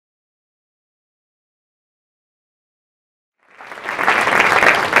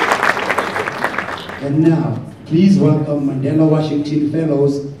And now, please welcome Mandela Washington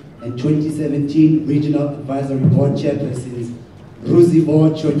Fellows and 2017 Regional Advisory Board Chairpersons, Ruzibo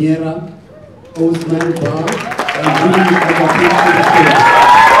Chonyera, Osman Bar, and Rudy Agapit to the stage.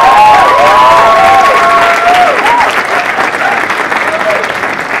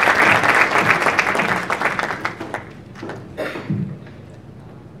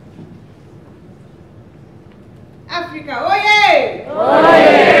 Africa, oye!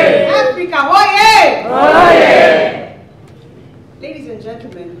 Oye! Africa, oye! Oye! Ladies and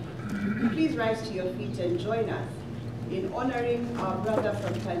gentlemen, please rise to your feet and join us in honoring our brother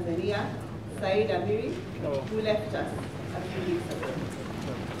from Tanzania, Said Amiri, who left us a few weeks ago.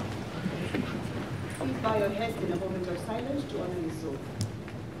 Please bow your heads in a moment of silence to honor his soul.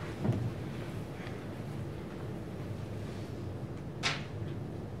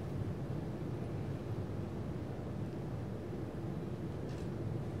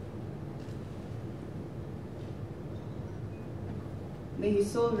 May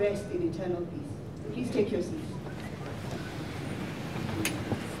his soul rest in eternal peace. Please take your seats.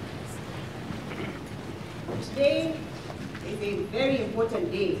 Today is a very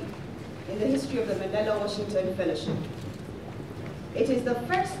important day in the history of the Mandela Washington Fellowship. It is the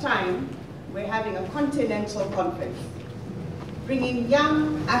first time we're having a Continental conference, bringing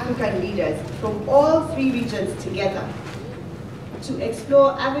young African leaders from all three regions together to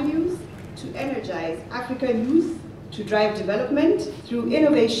explore avenues to energize African youth to drive development through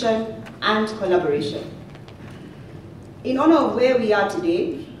innovation and collaboration. In honor of where we are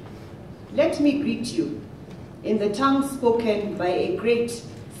today, let me greet you in the tongue spoken by a great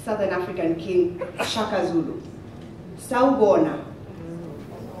Southern African king, Shaka Zulu. Sawubona.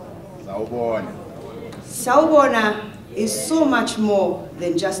 Sawubona. Sawubona is so much more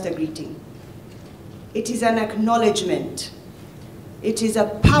than just a greeting. It is an acknowledgement. It is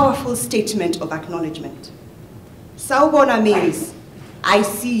a powerful statement of acknowledgement. Sawubona means, I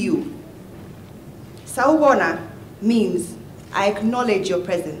see you. Sawubona means, I acknowledge your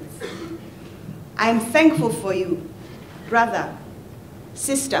presence. I am thankful for you, brother,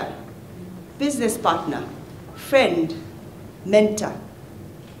 sister, business partner, friend, mentor.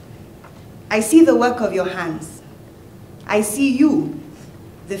 I see the work of your hands. I see you,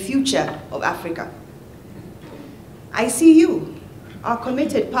 the future of Africa. I see you, our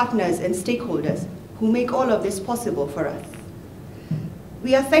committed partners and stakeholders who make all of this possible for us.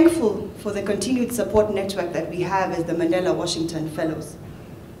 We are thankful for the continued support network that we have as the Mandela Washington Fellows.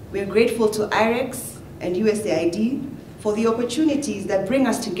 We are grateful to IREX and USAID for the opportunities that bring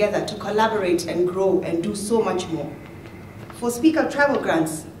us together to collaborate and grow and do so much more. For speaker travel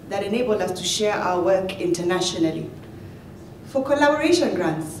grants that enable us to share our work internationally. For collaboration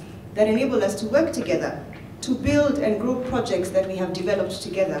grants that enable us to work together to build and grow projects that we have developed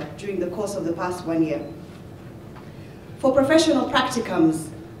together during the course of the past 1 year. For professional practicums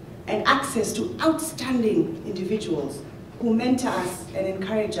and access to outstanding individuals who mentor us and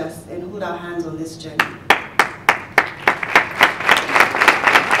encourage us and hold our hands on this journey.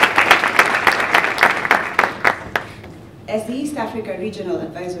 As the East Africa Regional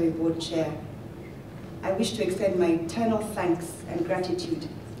Advisory Board Chair, I wish to extend my eternal thanks and gratitude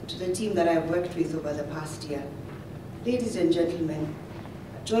to the team that I've worked with over the past year. Ladies and gentlemen,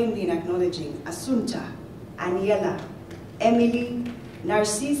 join me in acknowledging Assunta, Aniela, Emily,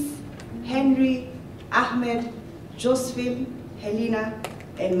 Narcisse, Henry, Ahmed, Josephine, Helena,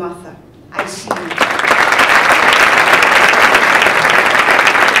 and Martha. I see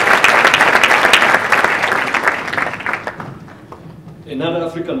you. Another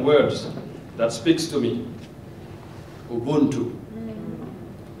African word that speaks to me, Ubuntu.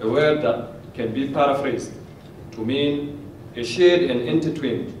 A word that can be paraphrased to mean a shared and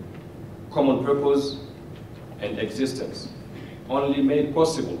intertwined common purpose and existence, only made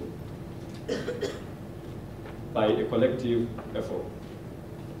possible by a collective effort.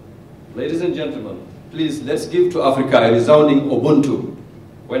 Ladies and gentlemen, please let's give to Africa a resounding Ubuntu.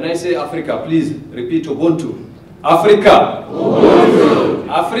 When I say Africa, please repeat Ubuntu. Africa! Ubuntu!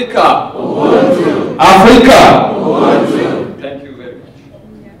 Africa! Ubuntu! Africa! Ubuntu! Thank you very much.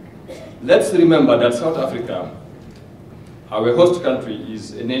 Let's remember that South Africa, our host country,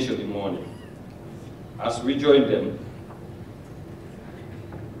 is a nation in mourning. As we join them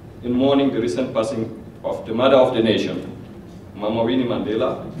in mourning the recent passing of the mother of the nation, Mama Winnie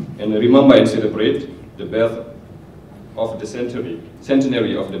Mandela, and remember and celebrate the birth of the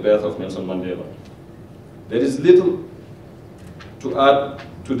centenary of the birth of Nelson Mandela. There is little to add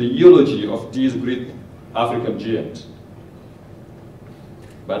to the eulogy of these great African giants.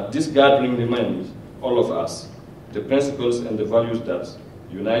 But this gathering reminds all of us the principles and the values that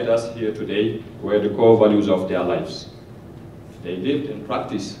unite us here today were the core values of their lives. They lived and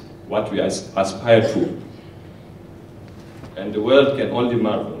practiced what we aspire to. And the world can only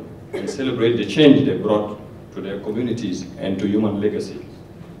marvel and celebrate the change they brought to their communities and to human legacy.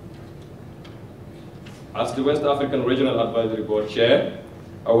 As the West African Regional Advisory Board Chair,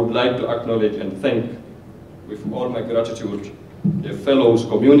 I would like to acknowledge and thank, with all my gratitude, the fellows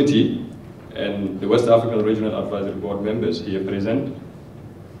community and the West African Regional Advisory Board members here present,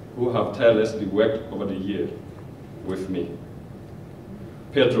 who have tirelessly worked over the year with me.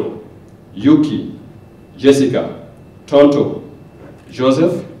 Pedro, Yuki, Jessica, Tonto,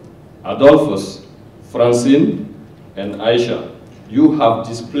 Joseph, Adolphus, Francine, and Aisha, you have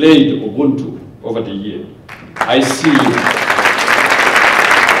displayed Ubuntu over the year. I see you.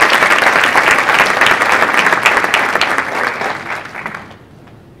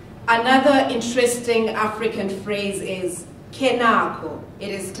 Another interesting African phrase is Kenako, it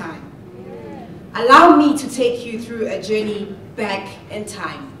is time. Allow me to take you through a journey back in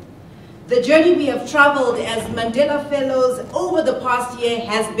time. The journey we have traveled as Mandela Fellows over the past year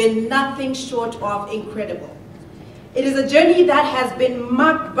has been nothing short of incredible. It is a journey that has been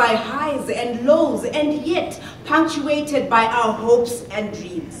marked by highs and lows, and yet punctuated by our hopes and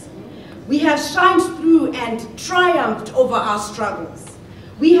dreams. We have shined through and triumphed over our struggles.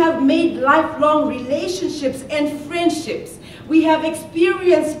 We have made lifelong relationships and friendships. We have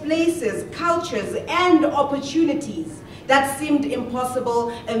experienced places, cultures, and opportunities that seemed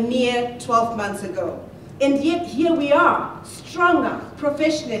impossible a mere 12 months ago. And yet here we are, stronger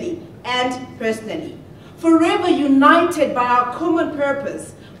professionally and personally, forever united by our common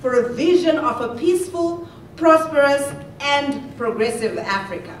purpose for a vision of a peaceful, prosperous, and progressive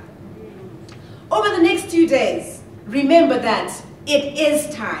Africa. Over the next 2 days, remember that it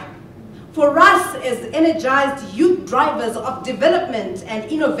is time for us as energized youth drivers of development and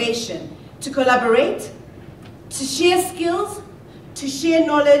innovation to collaborate, to share skills, to share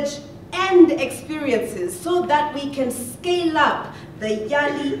knowledge and experiences so that we can scale up the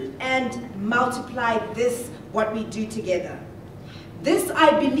Yali and multiply this, what we do together. This,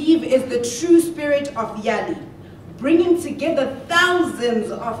 I believe, is the true spirit of Yali, bringing together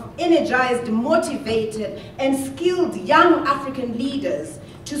thousands of energized, motivated, and skilled young African leaders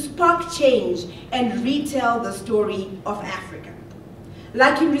to spark change and retell the story of Africa.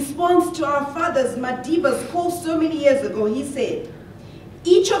 Like in response to our father's Madiba's call so many years ago, he said,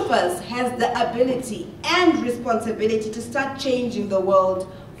 each of us has the ability and responsibility to start changing the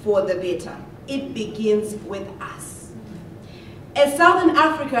world for the better. It begins with us. As Southern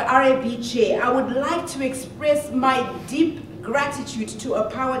Africa RAB Chair, I would like to express my deep gratitude to a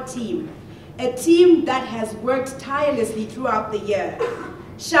power team, a team that has worked tirelessly throughout the year.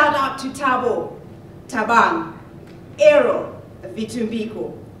 Shout out to Tabo, Taban, Ero,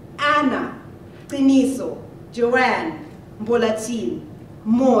 Vitumbiko, Anna, Tiniso, Joanne, Mbolatin,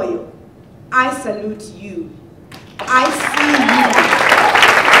 Moyo. I salute you. I see you.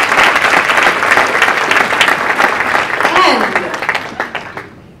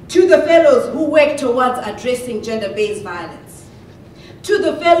 To the fellows who work towards addressing gender-based violence, to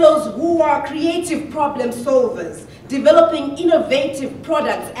the fellows who are creative problem solvers, developing innovative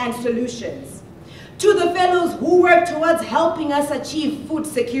products and solutions, to the fellows who work towards helping us achieve food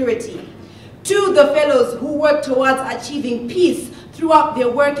security, to the fellows who work towards achieving peace throughout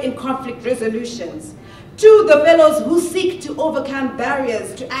their work in conflict resolutions, to the fellows who seek to overcome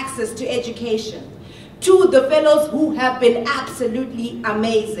barriers to access to education, to the fellows who have been absolutely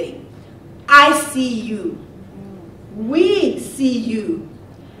amazing. I see you. We see you.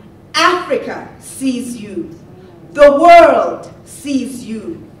 Africa sees you. The world sees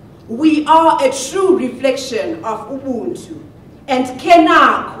you. We are a true reflection of Ubuntu. And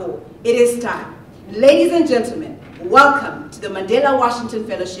Kenako, it is time. Ladies and gentlemen, welcome to the Mandela Washington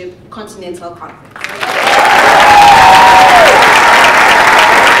Fellowship Continental Conference.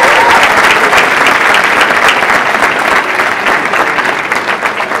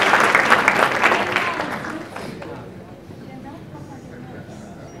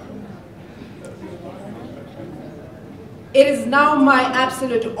 It is now my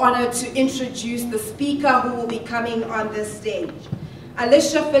absolute honor to introduce the speaker who will be coming on this stage.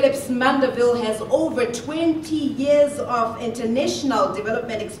 Alicia Phillips Mandeville has over 20 years of international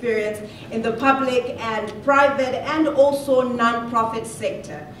development experience in the public and private and also non-profit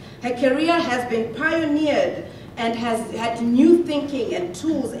sector. Her career has been pioneered and has had new thinking and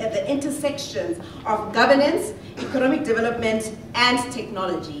tools at the intersections of governance, economic development, and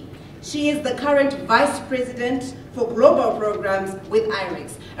technology. She is the current Vice President for Global Programs with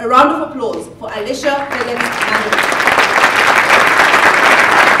IREX. A round of applause for Alicia Phillips Mandeville.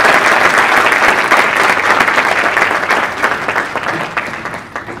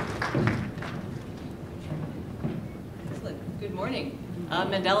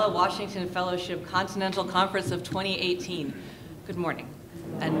 Mandela Washington Fellowship Continental Conference of 2018. Good morning.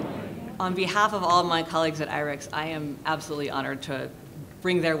 And on behalf of all of my colleagues at IREX, I am absolutely honored to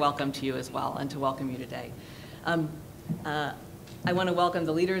bring their welcome to you as well and to welcome you today. I want to welcome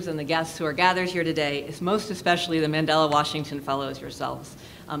the leaders and the guests who are gathered here today, most especially the Mandela Washington Fellows yourselves.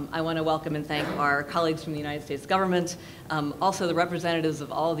 I want to welcome and thank our colleagues from the United States government, also the representatives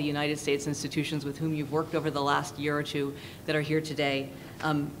of all the United States institutions with whom you've worked over the last year or two that are here today,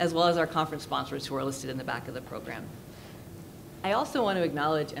 as well as our conference sponsors who are listed in the back of the program. I also want to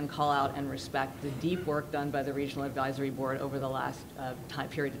acknowledge and call out and respect the deep work done by the Regional Advisory Board over the last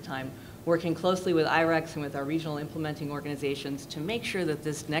period of time, working closely with IREX and with our regional implementing organizations to make sure that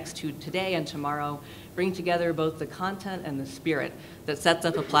this next today and tomorrow bring together both the content and the spirit that sets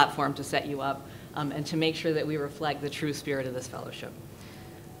up a platform to set you up and to make sure that we reflect the true spirit of this fellowship.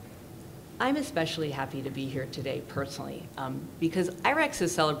 I'm especially happy to be here today personally because IREX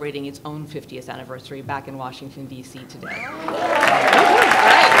is celebrating its own 50th anniversary back in Washington, D.C. today.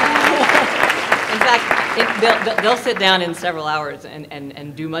 In fact, they'll sit down in several hours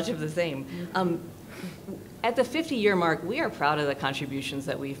and do much of the same. At the 50-year mark, we are proud of the contributions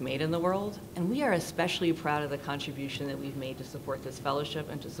that we've made in the world, and we are especially proud of the contribution that we've made to support this fellowship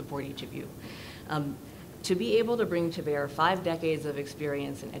and to support each of you. To be able to bring to bear 5 decades of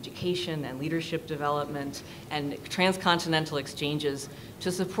experience in education and leadership development and transcontinental exchanges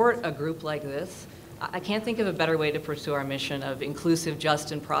to support a group like this, I can't think of a better way to pursue our mission of inclusive,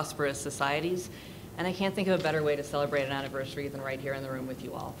 just, and prosperous societies. And I can't think of a better way to celebrate an anniversary than right here in the room with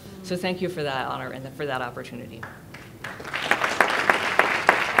you all. So thank you for that honor and for that opportunity.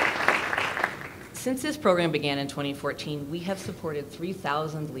 Since this program began in 2014, we have supported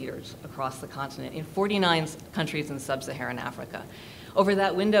 3,000 leaders across the continent in 49 countries in sub-Saharan Africa. Over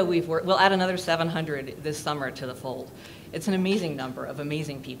that window, we'll add another 700 this summer to the fold. It's an amazing number of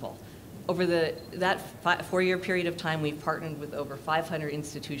amazing people. Over that 4-year period of time, we've partnered with over 500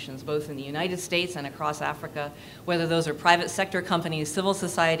 institutions, both in the United States and across Africa, whether those are private sector companies, civil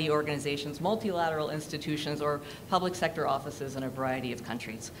society organizations, multilateral institutions, or public sector offices in a variety of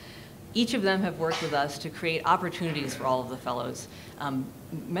countries. Each of them have worked with us to create opportunities for all of the fellows.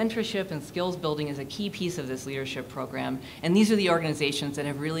 Mentorship and skills building is a key piece of this leadership program, and these are the organizations that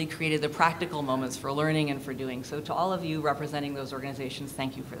have really created the practical moments for learning and for doing. So to all of you representing those organizations,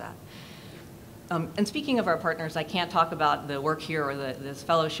 thank you for that. And speaking of our partners, I can't talk about the work here or this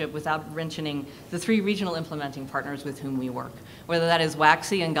fellowship without mentioning the 3 regional implementing partners with whom we work, whether that is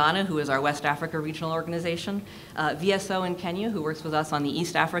WAXI in Ghana, who is our West Africa regional organization, VSO in Kenya, who works with us on the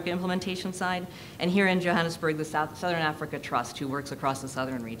East Africa implementation side, and here in Johannesburg, the Southern Africa Trust, who works across the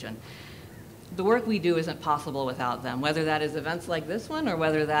southern region. The work we do isn't possible without them, whether that is events like this one or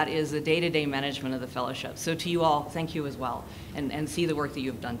whether that is the day-to-day management of the fellowship. So to you all, thank you as well, and see the work that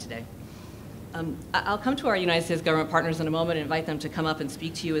you've done today. I'll come to our United States government partners in a moment and invite them to come up and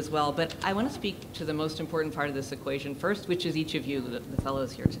speak to you as well, but I want to speak to the most important part of this equation first, which is each of you, the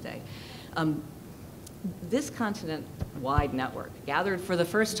fellows here today. This continent-wide network, gathered for the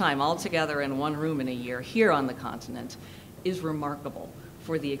first time all together in one room in a year here on the continent, is remarkable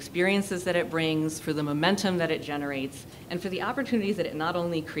for the experiences that it brings, for the momentum that it generates, and for the opportunities that it not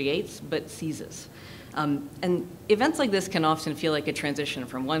only creates, but seizes. And events like this can often feel like a transition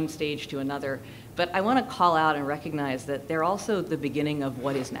from one stage to another, but I want to call out and recognize that they're also the beginning of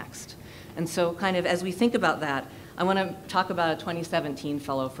what is next. And so kind of as we think about that, I want to talk about a 2017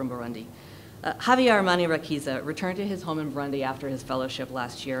 fellow from Burundi. Javier Manirakiza returned to his home in Burundi after his fellowship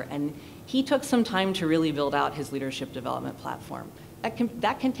last year, and he took some time to really build out his leadership development platform.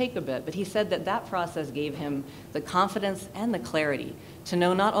 That can take a bit, but he said that that process gave him the confidence and the clarity to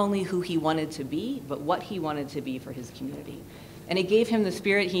know not only who he wanted to be, but what he wanted to be for his community. And it gave him the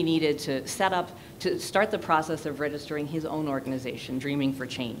spirit he needed to start the process of registering his own organization, Dreaming for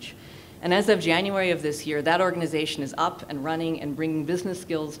Change. And as of January of this year, that organization is up and running and bringing business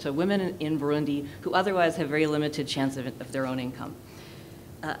skills to women in Burundi who otherwise have very limited chance of their own income.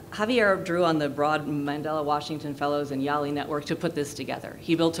 Javier drew on the broad Mandela Washington Fellows and YALI network to put this together.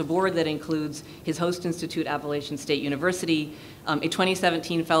 He built a board that includes his host institute, Appalachian State University, a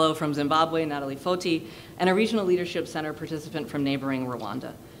 2017 fellow from Zimbabwe, Natalie Foti, and a regional leadership center participant from neighboring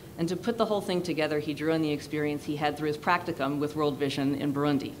Rwanda. And to put the whole thing together, he drew on the experience he had through his practicum with World Vision in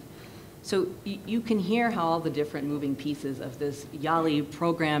Burundi. So you can hear how all the different moving pieces of this YALI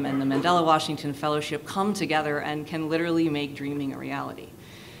program and the Mandela Washington Fellowship come together and can literally make dreaming a reality.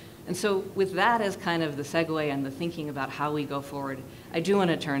 And so with that as kind of the segue and the thinking about how we go forward, I do want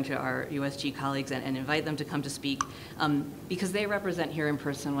to turn to our USG colleagues and invite them to come to speak, because they represent here in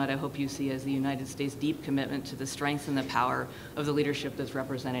person what I hope you see as the United States' deep commitment to the strength and the power of the leadership that's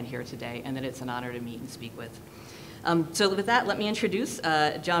represented here today, and that it's an honor to meet and speak with. So with that, let me introduce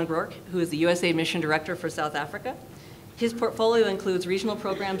John Groark, who is the USAID Mission Director for South Africa. His portfolio includes regional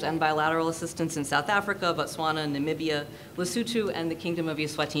programs and bilateral assistance in South Africa, Botswana, Namibia, Lesotho, and the Kingdom of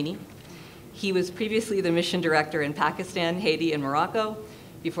Eswatini. He was previously the mission director in Pakistan, Haiti, and Morocco.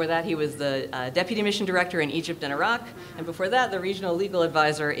 Before that, he was the deputy mission director in Egypt and Iraq. And before that, the regional legal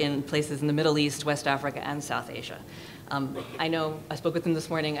advisor in places in the Middle East, West Africa, and South Asia. I spoke with him this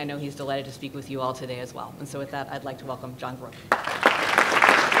morning. I know he's delighted to speak with you all today as well. And so with that, I'd like to welcome John Groark.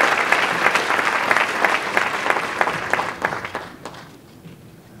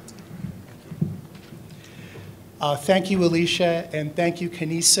 Thank you, Alicia, and thank you,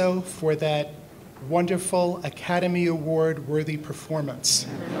 Kaniso, for that wonderful Academy Award-worthy performance.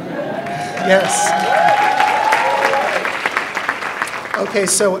 Yes. Okay,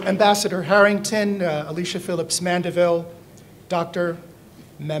 so Ambassador Harrington, Alicia Phillips Mandeville, Dr.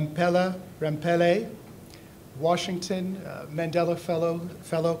 Mampela Rampele, Washington, Mandela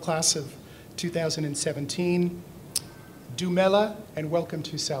Fellow Class of 2017, Dumela, and welcome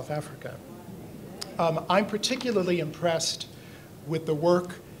to South Africa. I'm particularly impressed with the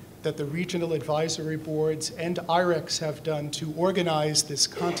work that the regional advisory boards and IREX have done to organize this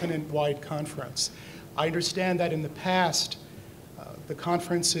continent-wide conference. I understand that in the past, the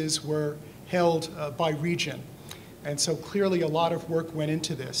conferences were held by region, and so clearly a lot of work went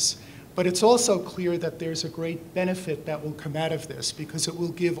into this. But it's also clear that there's a great benefit that will come out of this, because it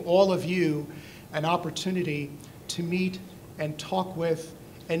will give all of you an opportunity to meet and talk with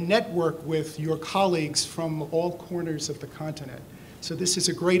and network with your colleagues from all corners of the continent. So this is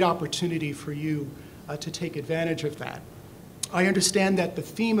a great opportunity for you to take advantage of that. I understand that the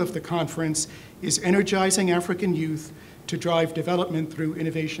theme of the conference is energizing African youth to drive development through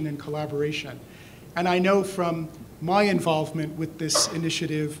innovation and collaboration. And I know from my involvement with this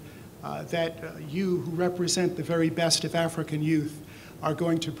initiative that you, who represent the very best of African youth, are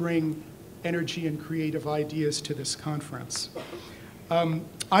going to bring energy and creative ideas to this conference.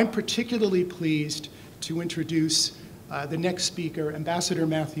 I'm particularly pleased to introduce the next speaker, Ambassador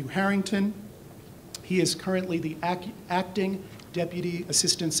Matthew Harrington. He is currently the Acting Deputy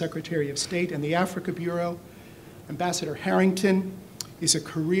Assistant Secretary of State in the Africa Bureau. Ambassador Harrington is a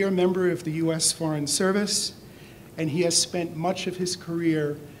career member of the U.S. Foreign Service, and he has spent much of his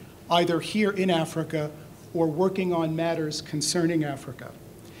career either here in Africa or working on matters concerning Africa.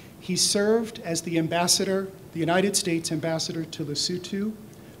 He served as the ambassador, the United States ambassador to Lesotho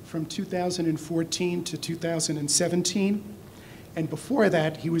from 2014 to 2017. And before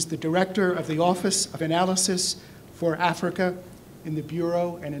that, he was the director of the Office of Analysis for Africa in the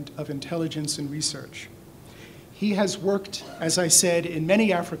Bureau of Intelligence and Research. He has worked, as I said, in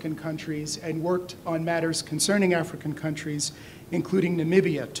many African countries and worked on matters concerning African countries, including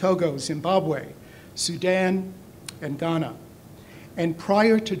Namibia, Togo, Zimbabwe, Sudan, and Ghana. And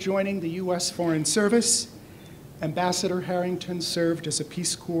prior to joining the U.S. Foreign Service, Ambassador Harrington served as a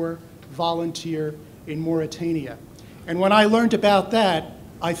Peace Corps volunteer in Mauritania. And when I learned about that,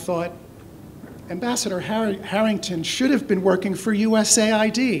 I thought, Ambassador Harrington should have been working for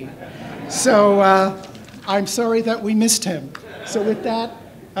USAID. So I'm sorry that we missed him. So with that,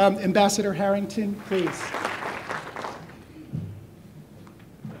 Ambassador Harrington, please.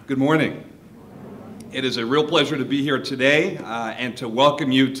 Good morning. It is a real pleasure to be here today and to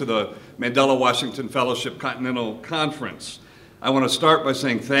welcome you to the Mandela Washington Fellowship Continental Conference. I want to start by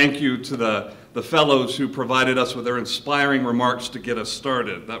saying thank you to the fellows who provided us with their inspiring remarks to get us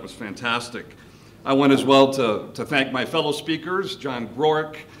started. That was fantastic. I want as well to thank my fellow speakers, John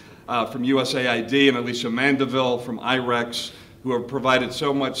Groark from USAID and Alicia Mandeville from IREX, who have provided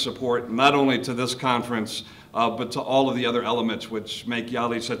so much support not only to this conference, but to all of the other elements which make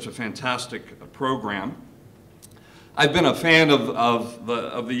YALI such a fantastic program. I've been a fan of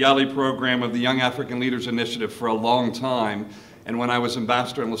the YALI program, of the Young African Leaders Initiative, for a long time. And when I was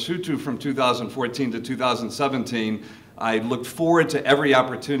ambassador in Lesotho from 2014 to 2017, I looked forward to every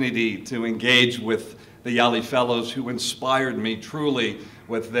opportunity to engage with the YALI fellows, who inspired me truly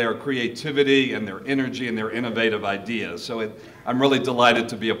with their creativity and their energy and their innovative ideas. So I'm really delighted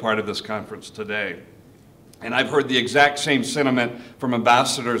to be a part of this conference today. And I've heard the exact same sentiment from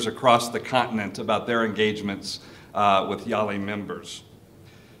ambassadors across the continent about their engagements with YALI members.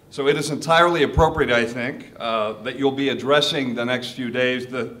 So it is entirely appropriate, I think, that you'll be addressing the next few days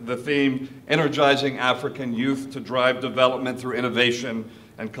the theme, Energizing African Youth to Drive Development Through Innovation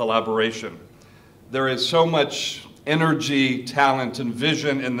and collaboration. There is so much energy, talent, and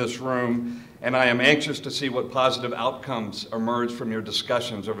vision in this room, and I am anxious to see what positive outcomes emerge from your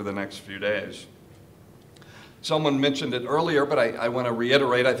discussions over the next few days. Someone mentioned it earlier, but I want to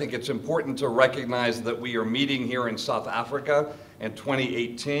reiterate, I think it's important to recognize that we are meeting here in South Africa in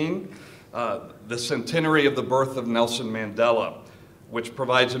 2018, the centenary of the birth of Nelson Mandela, which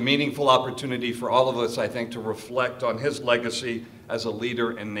provides a meaningful opportunity for all of us, I think, to reflect on his legacy as a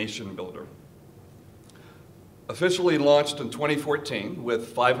leader and nation builder. Officially launched in 2014 with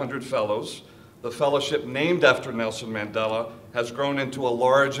 500 fellows, the fellowship named after Nelson Mandela has grown into a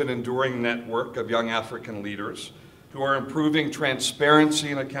large and enduring network of young African leaders who are improving transparency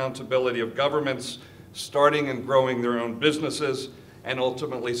and accountability of governments, starting and growing their own businesses, and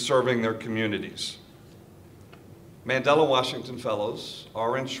ultimately serving their communities. Mandela Washington Fellows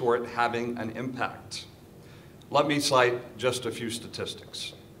are, in short, having an impact. Let me cite just a few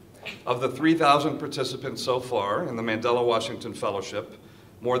statistics. Of the 3,000 participants so far in the Mandela Washington Fellowship,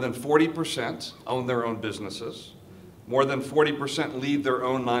 more than 40% own their own businesses, more than 40% lead their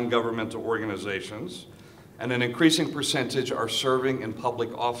own non-governmental organizations, and an increasing percentage are serving in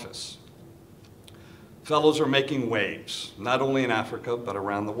public office. Fellows are making waves, not only in Africa, but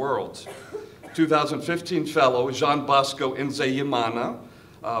around the world. 2015 fellow Jean Bosco Nzeyimana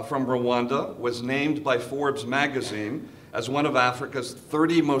from Rwanda was named by Forbes magazine as one of Africa's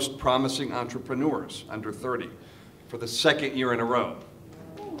 30 most promising entrepreneurs under 30 for the second year in a row.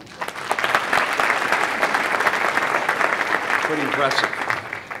 Pretty impressive.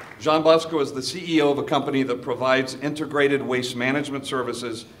 Jean Bosco is the CEO of a company that provides integrated waste management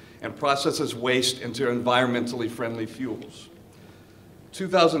services and processes waste into environmentally friendly fuels.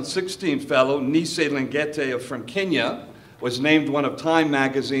 2016 fellow Nise Lingete from Kenya was named one of Time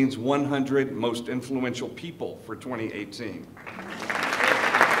magazine's 100 most influential people for 2018.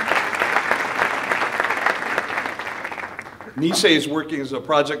 Nise is working as a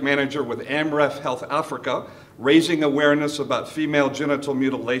project manager with AMREF Health Africa, raising awareness about female genital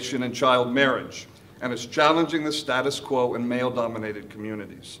mutilation and child marriage, and is challenging the status quo in male-dominated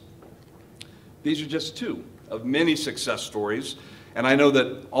communities. These are just two of many success stories, and I know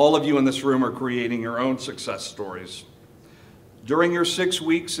that all of you in this room are creating your own success stories. During your 6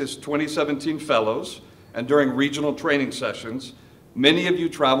 weeks as 2017 fellows, and during regional training sessions, many of you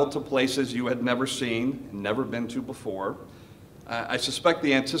traveled to places you had never seen, never been to before. I suspect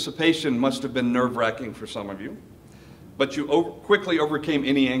the anticipation must have been nerve-wracking for some of you, but you quickly overcame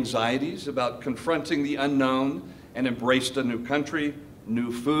any anxieties about confronting the unknown and embraced a new country,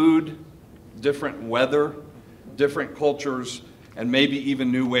 new food, different weather, different cultures, and maybe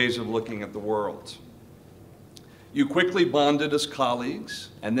even new ways of looking at the world. You quickly bonded as colleagues,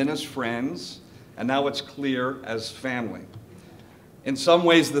 and then as friends, and now it's clear as family. In some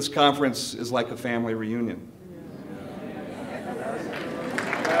ways, this conference is like a family reunion.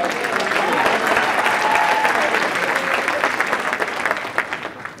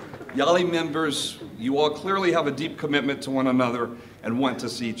 Yali members, you all clearly have a deep commitment to one another and want to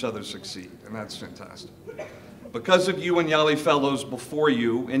see each other succeed, and that's fantastic. Because of you and Yali fellows before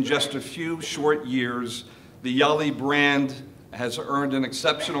you, in just a few short years, the Yali brand has earned an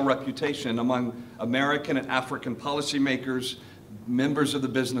exceptional reputation among American and African policymakers, members of the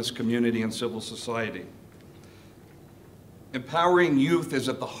business community, and civil society. Empowering youth is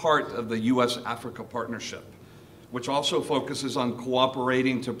at the heart of the U.S.-Africa partnership, which also focuses on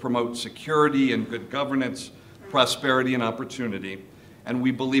cooperating to promote security and good governance, prosperity and opportunity, and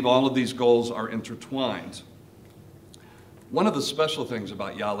we believe all of these goals are intertwined. One of the special things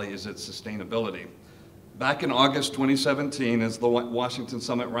about Yali is its sustainability. Back in August 2017, as the Washington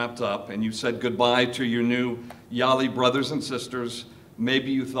Summit wrapped up and you said goodbye to your new Yali brothers and sisters,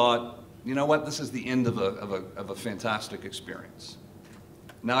 maybe you thought, you know what, this is the end of a fantastic experience.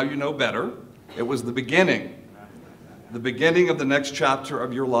 Now you know better. It was the beginning of the next chapter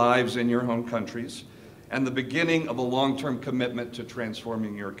of your lives in your home countries, and the beginning of a long-term commitment to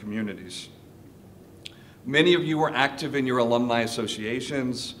transforming your communities. Many of you are active in your alumni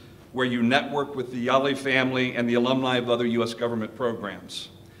associations, where you network with the Yali family and the alumni of other U.S. government programs.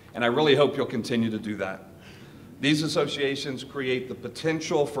 And I really hope you'll continue to do that. These associations create the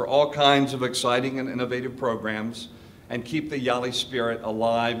potential for all kinds of exciting and innovative programs and keep the Yali spirit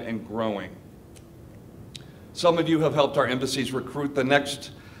alive and growing. Some of you have helped our embassies recruit the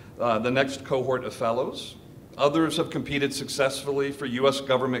next cohort of fellows. Others have competed successfully for U.S.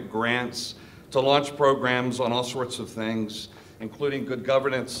 government grants to launch programs on all sorts of things, including good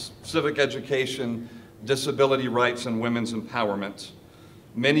governance, civic education, disability rights, and women's empowerment.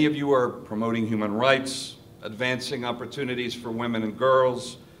 Many of you are promoting human rights, advancing opportunities for women and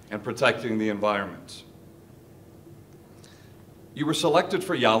girls, and protecting the environment. You were selected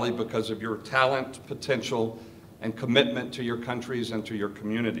for Yali because of your talent, potential, and commitment to your countries and to your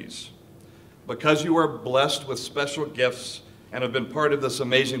communities. Because you are blessed with special gifts and have been part of this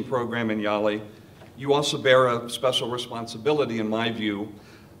amazing program in Yali, you also bear a special responsibility, in my view,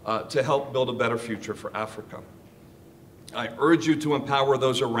 to help build a better future for Africa. I urge you to empower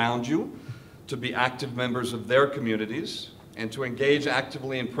those around you to be active members of their communities and to engage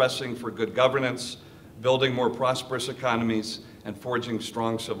actively in pressing for good governance, building more prosperous economies, and forging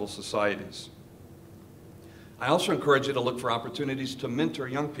strong civil societies. I also encourage you to look for opportunities to mentor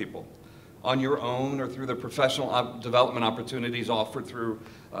young people on your own or through the professional development opportunities offered through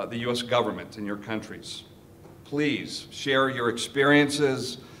the U.S. government in your countries. Please share your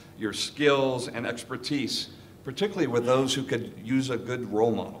experiences, your skills, and expertise, particularly with those who could use a good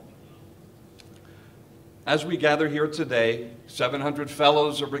role model. As we gather here today, 700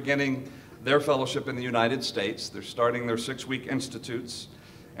 fellows are beginning their fellowship in the United States. They're starting their 6-week institutes,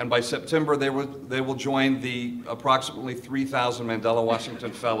 and by September they will join the approximately 3,000 Mandela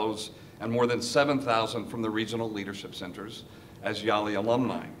Washington Fellows and more than 7,000 from the regional leadership centers as Yali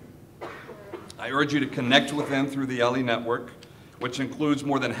alumni. I urge you to connect with them through the Yali network, which includes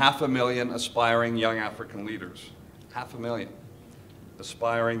more than 500,000 aspiring young African leaders. 500,000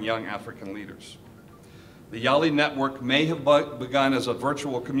 aspiring young African leaders. The Yali network may have begun as a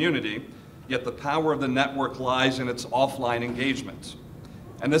virtual community, yet the power of the network lies in its offline engagement.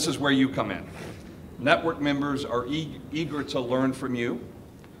 And this is where you come in. Network members are eager to learn from you.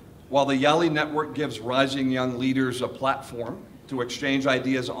 While the Yali network gives rising young leaders a platform to exchange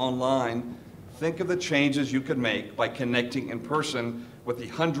ideas online, think of the changes you could make by connecting in person with the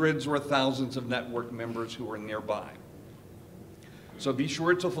hundreds or thousands of network members who are nearby. So be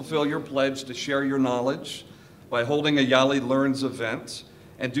sure to fulfill your pledge to share your knowledge by holding a Yali Learns event,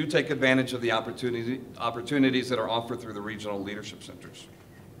 and do take advantage of the opportunities that are offered through the regional leadership centers.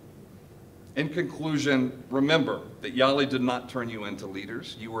 In conclusion, remember that Yali did not turn you into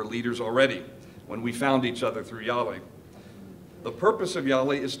leaders. You were leaders already when we found each other through Yali. The purpose of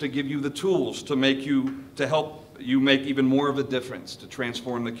Yali is to give you the tools to help you make even more of a difference, to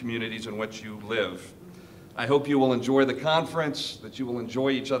transform the communities in which you live. I hope you will enjoy the conference, that you will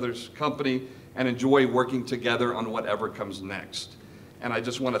enjoy each other's company, and enjoy working together on whatever comes next. And I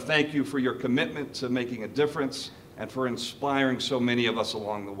just want to thank you for your commitment to making a difference and for inspiring so many of us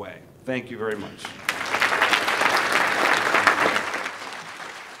along the way. Thank you very much.